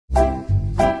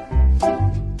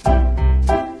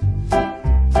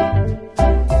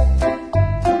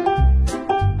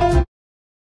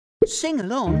sing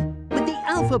along with the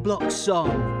Alphablocks song.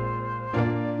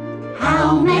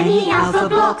 How many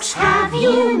Alphablocks have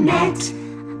you met?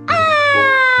 A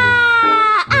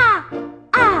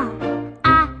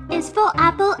is for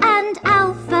apple and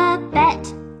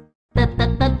alphabet. B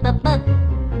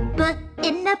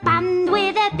in the band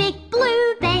with a big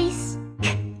blue bass.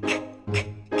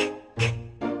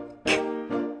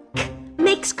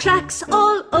 Makes cracks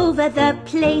all over the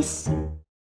place.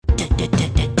 D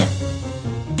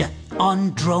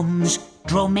on drums,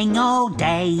 drumming all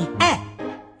day.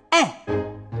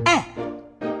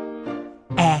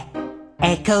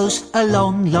 Echoes a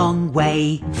long, long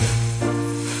way.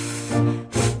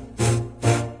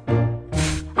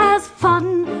 Has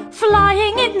fun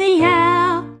flying in the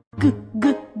air. G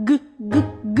g g g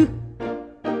g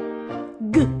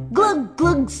g glug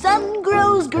glug. Sun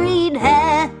grows green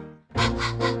hair.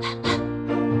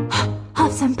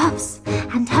 Huffs and puffs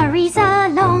and hurries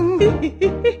along.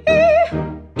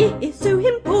 It is so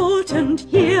important,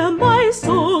 hear my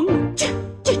song. J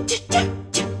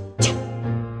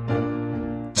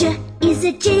is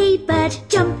a jaybird,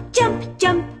 jump, jump,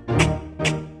 jump.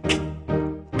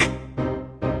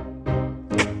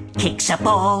 Kicks a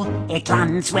ball, it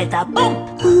lands with a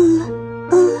bump.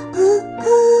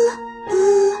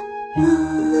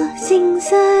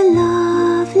 Sings a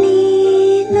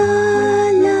lovely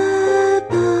lullaby.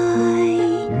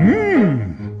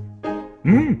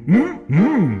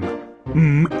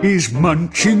 Is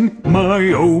munching,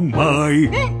 my oh my.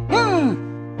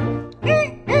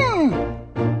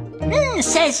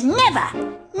 Says never.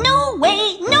 No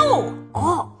way, no.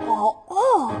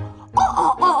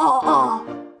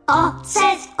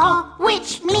 Says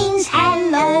which means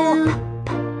hello.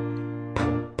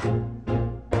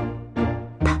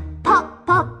 Pop,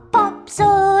 pop, pops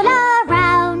all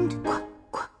around.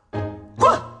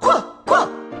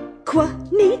 Qua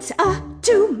needs a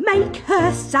to make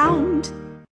her sound.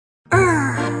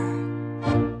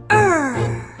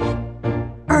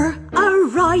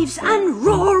 Arrives and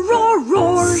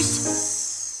roars.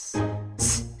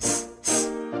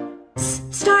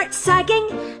 Starts sagging,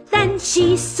 then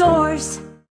she soars.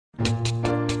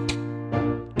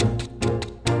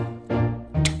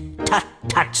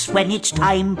 Tut-tuts when it's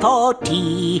time for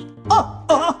tea.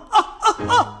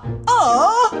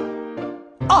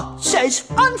 Says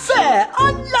unfair,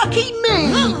 unlucky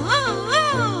me.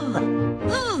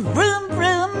 Vroom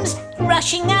vrooms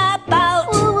rushing about.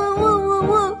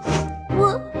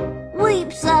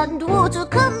 Weeps and water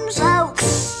comes out.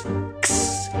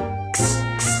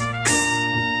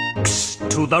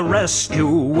 To the rescue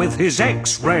with his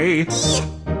X-ray.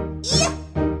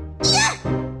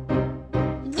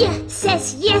 Yeah,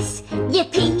 says yes,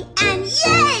 yippee and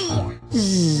yay.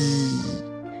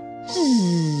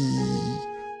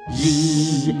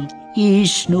 Lee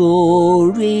is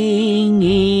snoring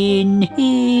in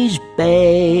his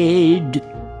bed.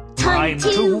 Time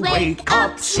to wake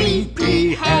up,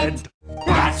 sleepyhead.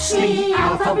 That's the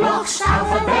Alphablocks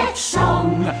alphabet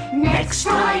song. Next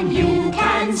time you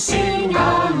can sing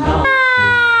along.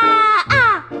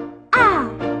 A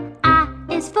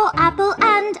is for apple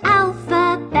and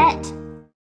alphabet.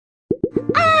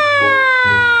 A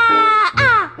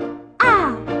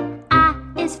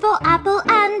is for apple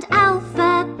and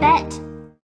alphabet.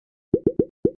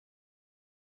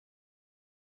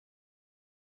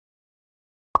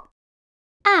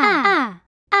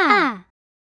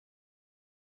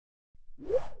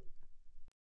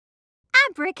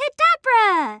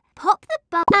 Abracadabra! Pop the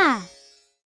bubble.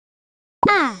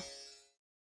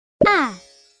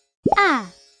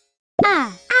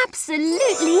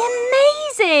 Absolutely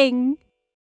amazing!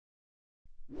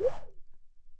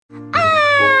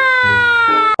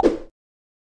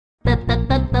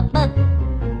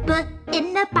 But in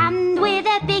the band with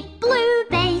a big blue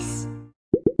bass.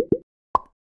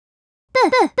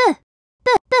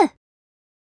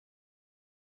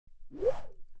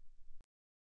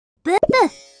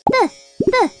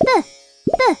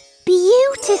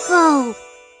 Beautiful!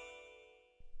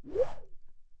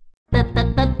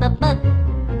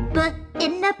 But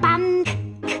in the band.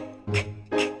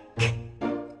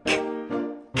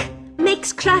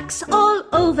 Makes cracks all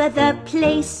over the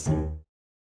place.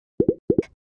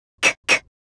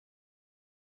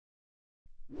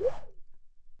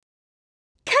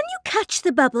 Can you catch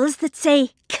the bubbles that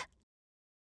say k?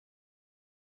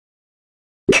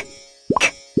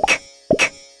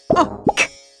 Oh,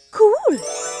 cool!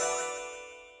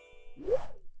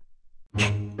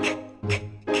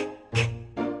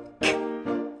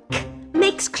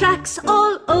 Makes cracks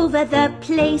all over the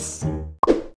place.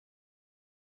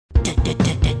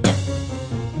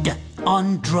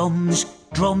 On drums,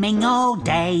 drumming all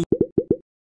day.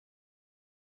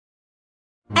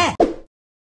 eh.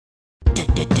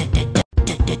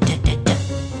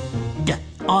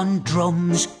 On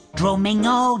drums, drumming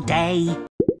all day.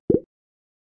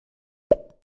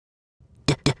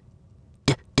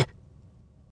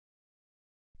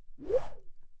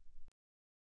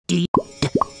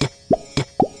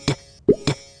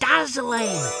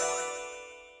 Dazzling.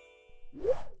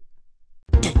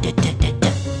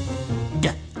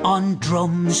 On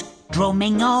drums,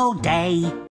 drumming all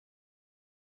day.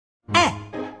 Eh,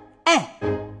 eh,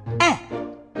 eh.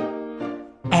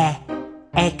 Eh,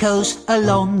 echoes a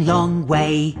long, long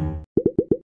way.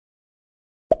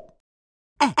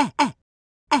 Eh, eh, eh,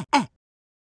 eh, eh.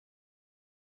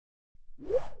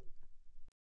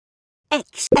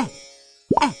 X, eh,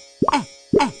 eh, eh,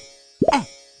 eh, eh.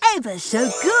 Ever so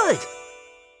good.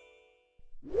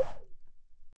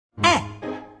 Eh,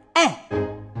 eh,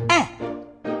 eh.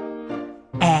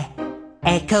 Eh,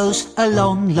 echoes a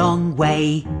long, long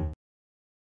way.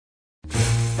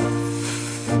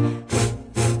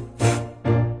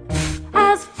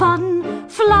 As fun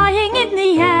flying in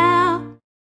the air.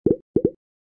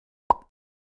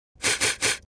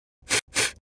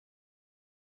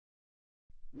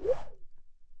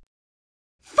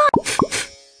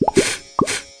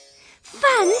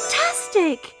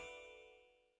 Fantastic!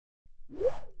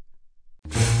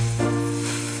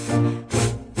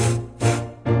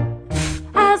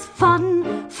 As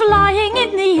fun flying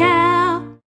in the air.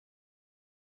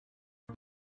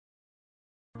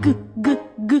 G g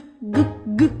g g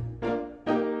g.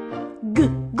 G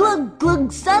glug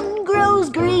glug, sun grows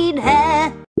green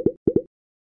hair.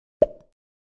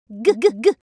 G g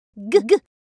g g g.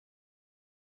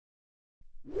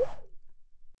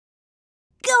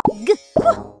 Go g g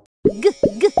g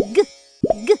g g.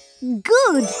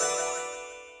 Good.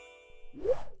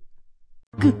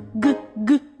 G g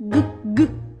g g g.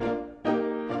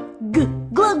 G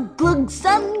glug glug,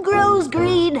 sun grows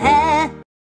green hair.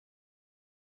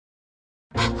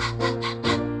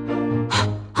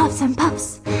 Huffs and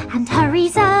puffs and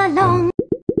hurries along.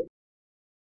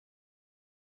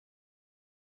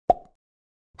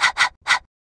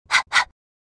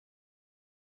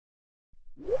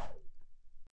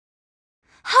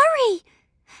 Hurry!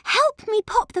 Help me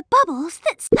pop the bubbles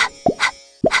that's...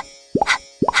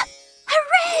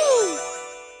 Hooray!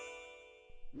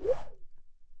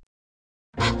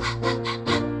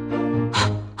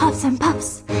 Huffs and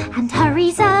puffs and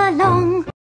hurries along.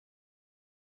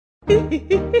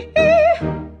 It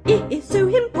is so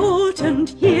important,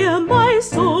 hear my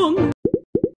song.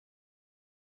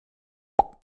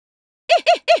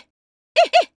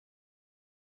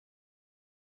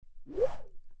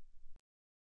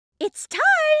 It's time!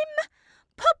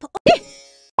 Pop!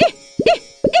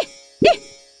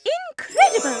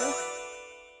 Incredible!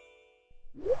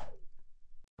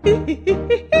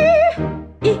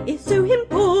 It is so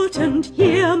important,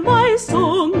 hear my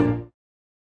song.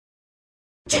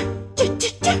 J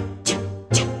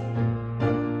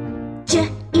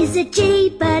is a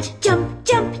jaybird, jump,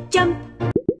 jump, jump.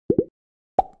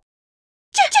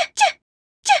 J.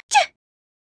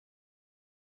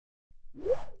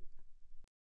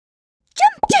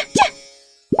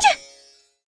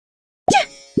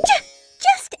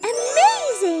 Just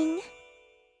amazing!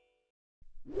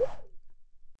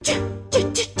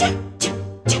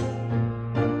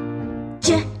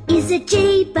 J is a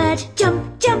jaybird,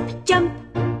 jump, jump, jump.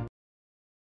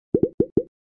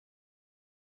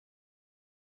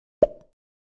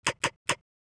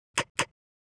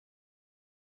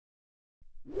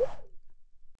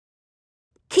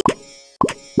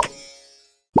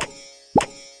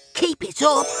 Keep it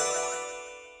up.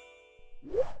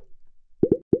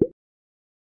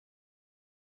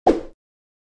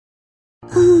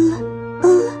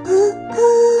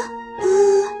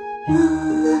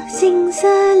 Sings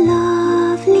a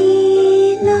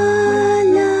lovely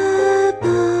lullaby.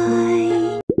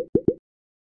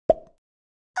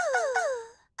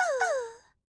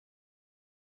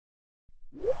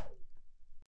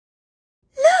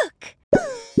 Look!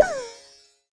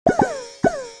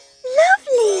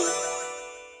 Lovely!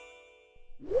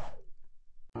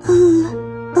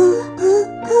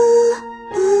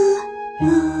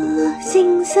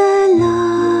 Sings a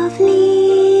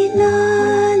lovely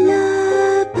lullaby.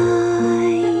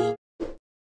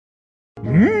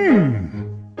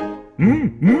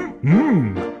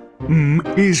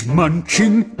 Is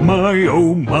munching my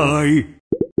oh my.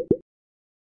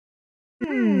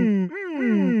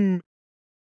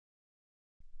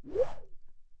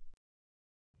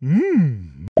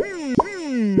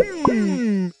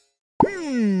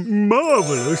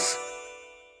 Marvelous.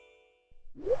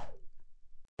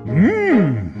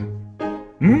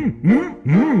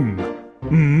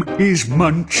 says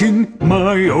munching,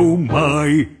 my oh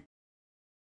my.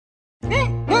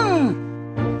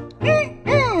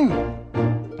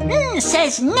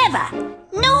 Says never.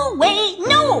 No way,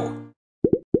 no.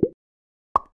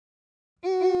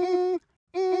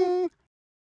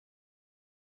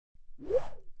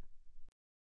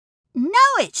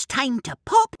 Now it's time to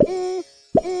pop.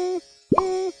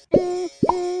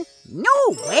 No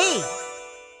way.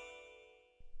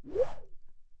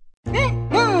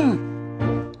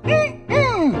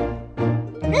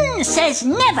 Says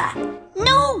never.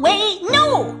 No way,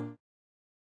 no.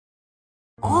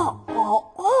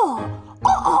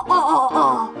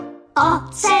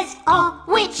 Says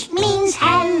which means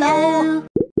hello.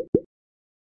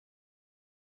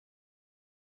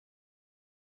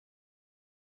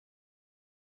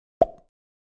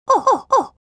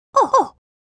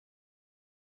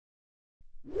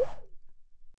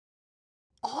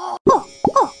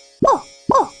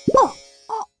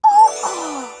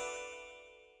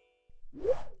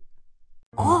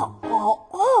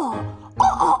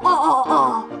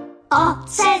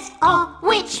 Says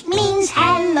which means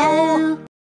hello.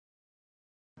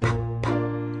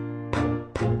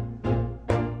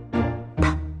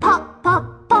 Pop,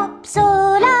 pop, pops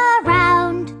all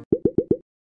around.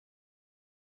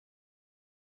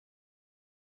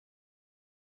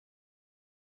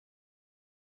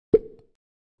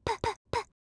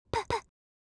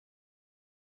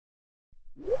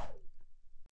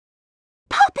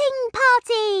 Popping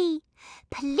party!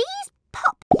 Please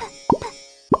pop.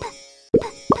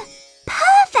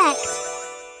 Perfect!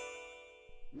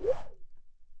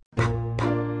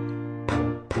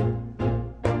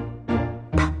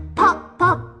 Pop,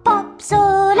 pop, pops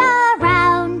all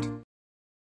around.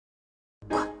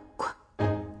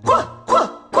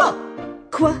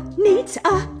 Qua needs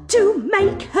a to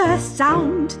make her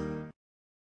sound.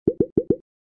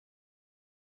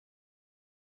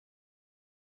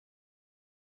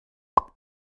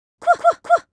 Qua, qua,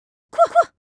 qua, qua, qua.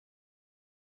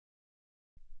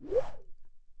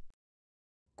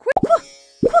 Qua, qua,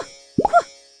 qua, qua.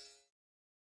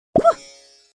 Qua,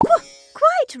 qua.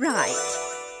 Quite right.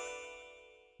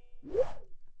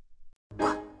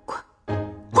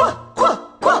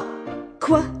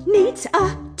 Qua needs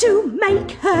a to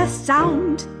make her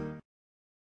sound.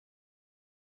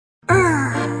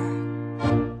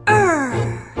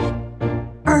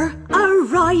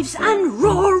 Arrives and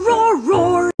roar, roar,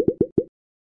 roar.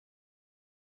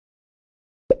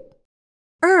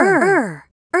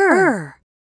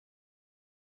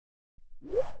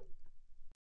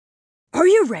 Are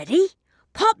you ready?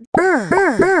 Pop.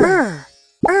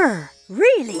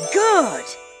 Really good.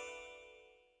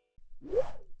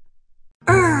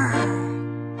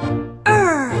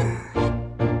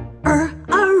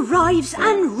 Arrives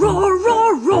and roar,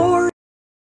 roar, roar.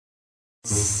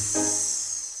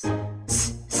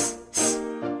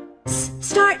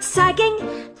 Starts sagging,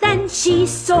 then she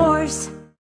soars.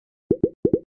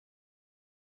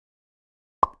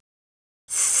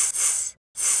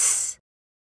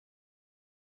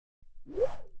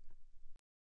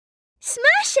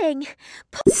 Smashing!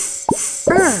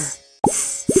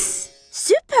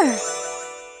 Super!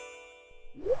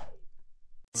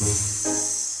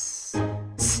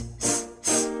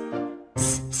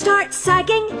 Starts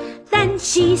sagging, then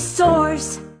she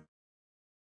soars.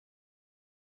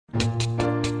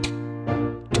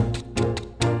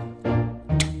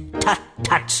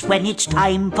 Tut-tuts when it's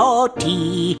time for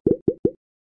tea.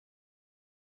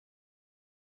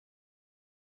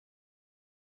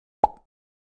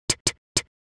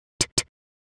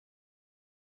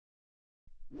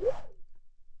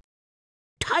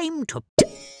 Time to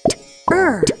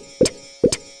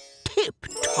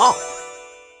tip-top.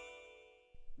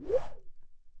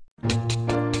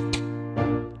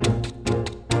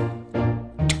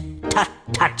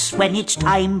 Tut-tuts when it's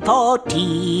time for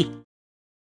tea.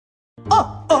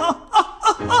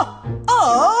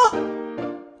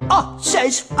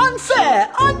 Says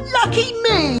unfair, unlucky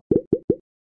me.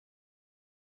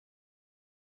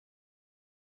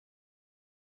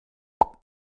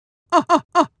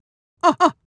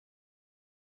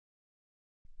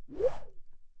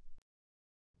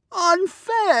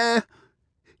 Unfair?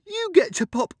 You get to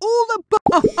pop all the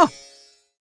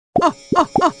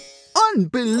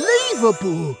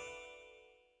unbelievable!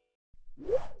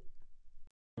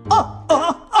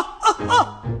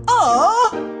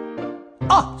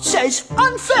 Says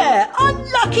unfair,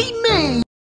 unlucky me.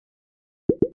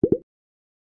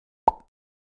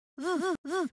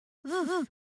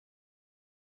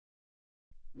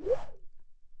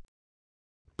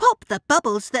 Pop the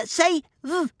bubbles that say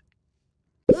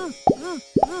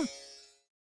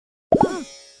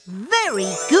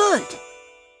Very good.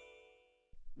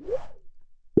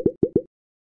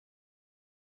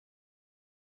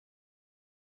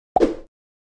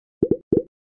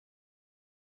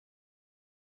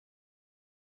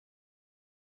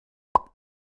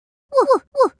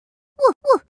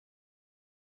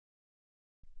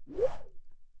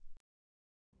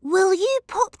 Will you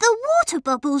pop the water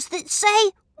bubbles that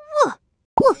say woo,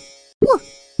 woo, woo,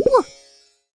 woo,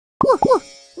 woo, woo?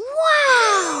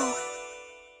 Wow!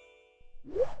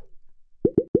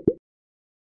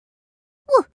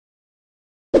 Woo.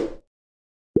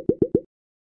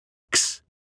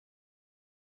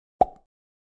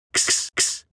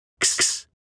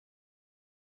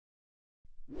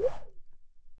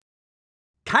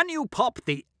 Can you pop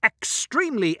the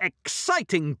extremely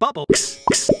exciting bubble?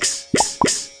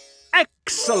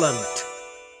 Excellent!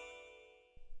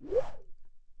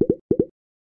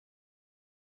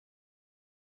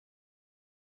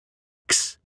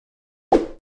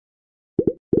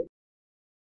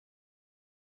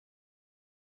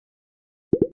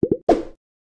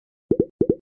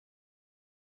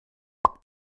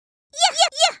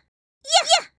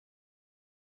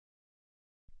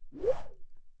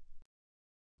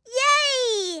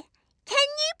 Yay! Can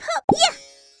you pop yeah?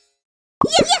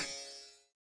 Yeah, yeah!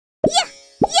 Yeah,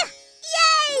 yeah!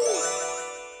 Yay!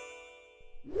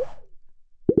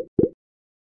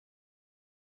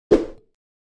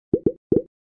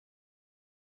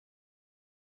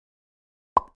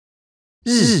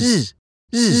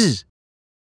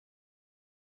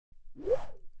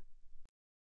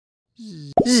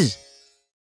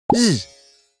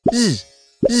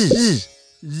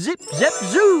 Zip, zap,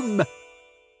 zoom!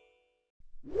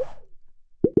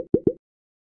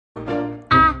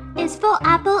 A is for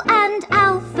apple and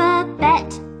alphabet.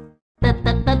 B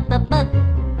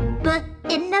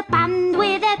in a band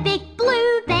with a big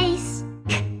blue bass.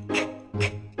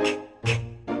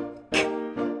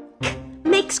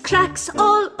 Makes cracks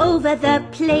all over the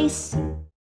place.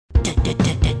 D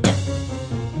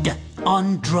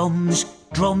on drums,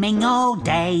 drumming all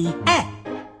day.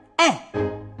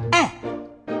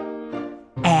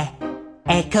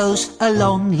 Echoes a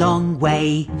long, long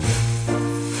way.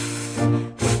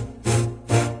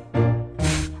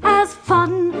 As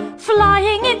fun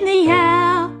flying in the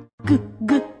air. G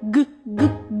g g g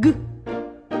g.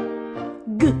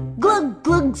 G glug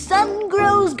glug, sun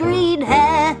grows green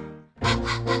hair.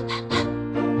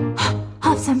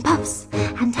 Huffs and puffs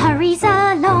and hurries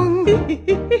along.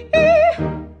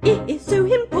 It is so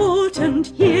important,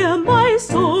 hear my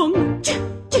song. J,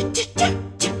 j, j, j,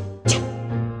 j, j.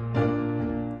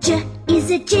 J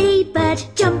is a jaybird,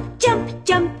 jump, jump,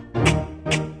 jump.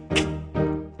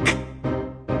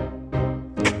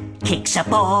 Kicks a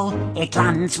ball, it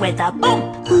lands with a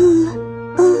bump.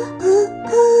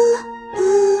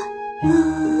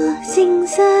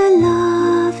 Sings a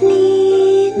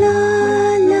lovely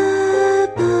lullaby.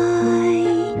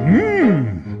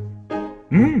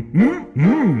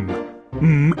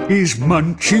 Is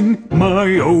munching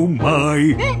my oh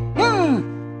my.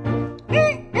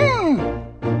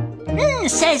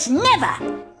 Says never.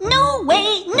 No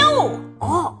way, no.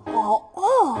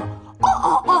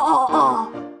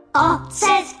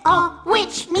 Says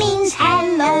which means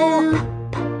hello.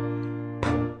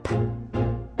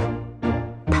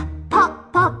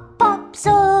 Pop, pop, pops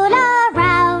all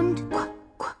around.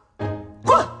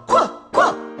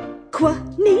 Qua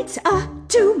needs a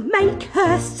to make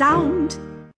her sound.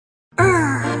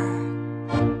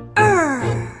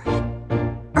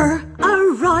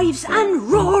 Arrives and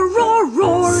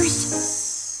roars.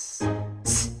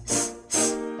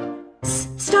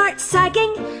 Starts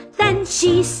sagging, then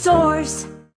she soars.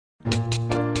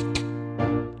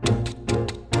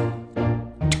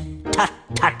 Tut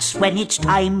tuts when it's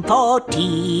time for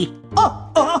tea.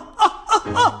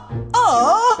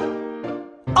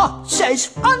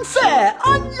 Says unfair,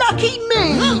 unlucky me.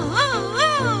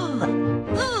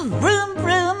 Vroom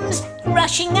vrooms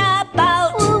rushing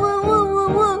about.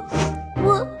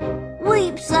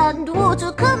 Weeps and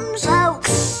water comes out.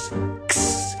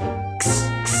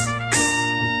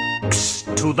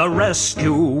 To the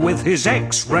rescue with his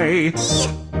X-ray.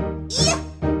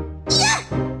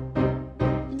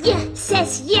 Yeah,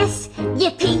 says yes,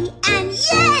 yippee and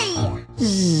yay.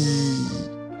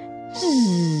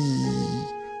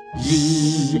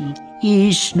 Lee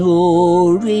is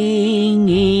snoring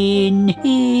in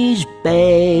his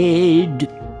bed.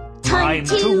 Time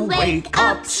to wake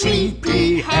up,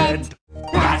 sleepyhead.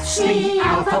 That's the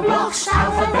Alphablocks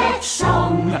alphabet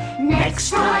song. Next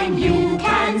time you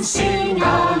can sing